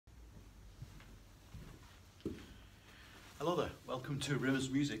Hello there, welcome to Rivers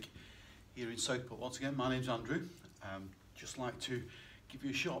Music here in Southport. Once again, my name's Andrew. Just like to give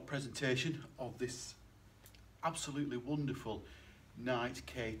you a short presentation of this absolutely wonderful Knight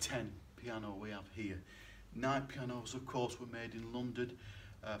K10 piano we have here. Knight pianos, of course, were made in London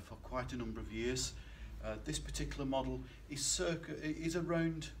for quite a number of years. This particular model is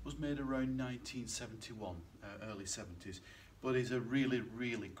was made around 1971, early 70s, but is a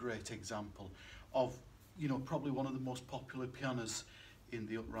really great example of, you know, probably one of the most popular pianos in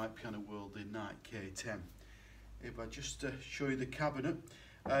the upright piano world, the Knight K10. If I just show you the cabinet,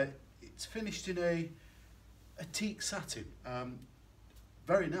 it's finished in a teak satin.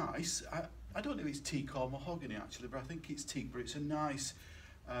 Very nice. I don't know if it's teak or mahogany actually, but I think it's teak, but it's a nice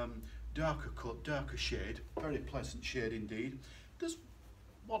darker cut, darker shade, very pleasant shade indeed. There's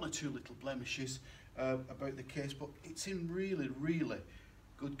one or two little blemishes about the case, but it's in really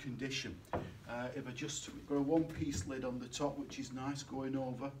good condition. If I just, we've got a one-piece lid on the top, which is nice, going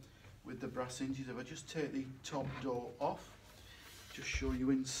over with the brass hinges. If I just take the top door off, just show you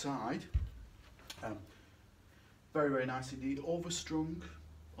inside. Very nice indeed. Overstrung,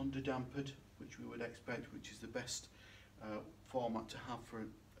 underdampered, which we would expect, which is the best format to have for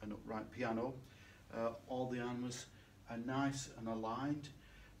an upright piano. All the armors are nice and aligned.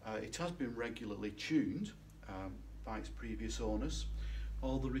 It has been regularly tuned by its previous owners.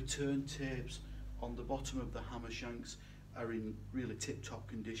 All the return tapes on the bottom of the hammer shanks are in really tip-top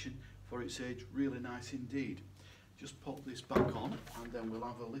condition for its age. Really nice indeed. Just pop this back on and then we'll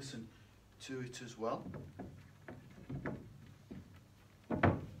have a listen to it as well.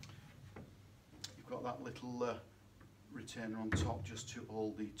 You've got that little retainer on top just to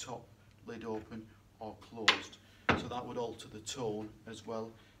hold the top lid open or closed. So that would alter the tone as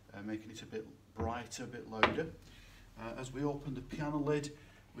well, making it a bit brighter, a bit louder. As we open the piano lid,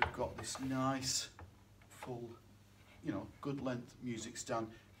 we've got this nice, full, you know, good length music stand.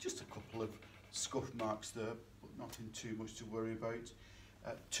 Just a couple of scuff marks there, but nothing too much to worry about.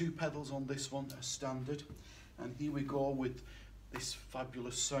 Two pedals on this one are standard. And here we go with this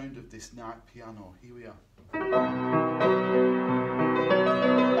fabulous sound of this Knight piano. Here we are.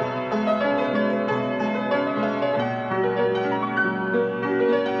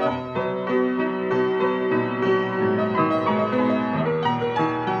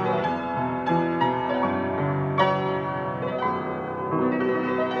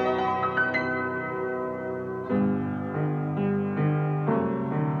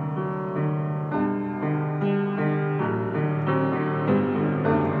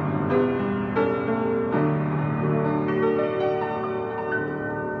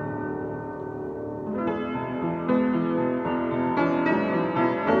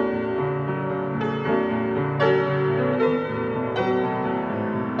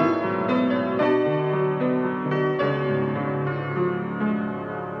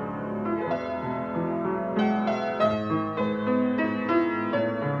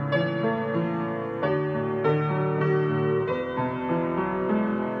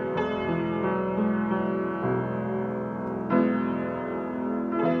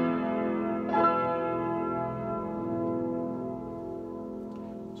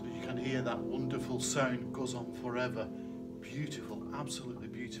 Hear that wonderful sound, goes on forever. Beautiful, absolutely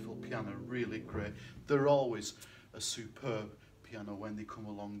beautiful piano, really great. They're always a superb piano when they come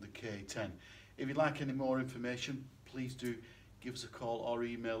along, the K10. If you'd like any more information, please do give us a call or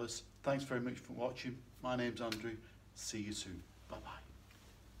email us. Thanks very much for watching. My name's Andrew. See you soon. Bye bye.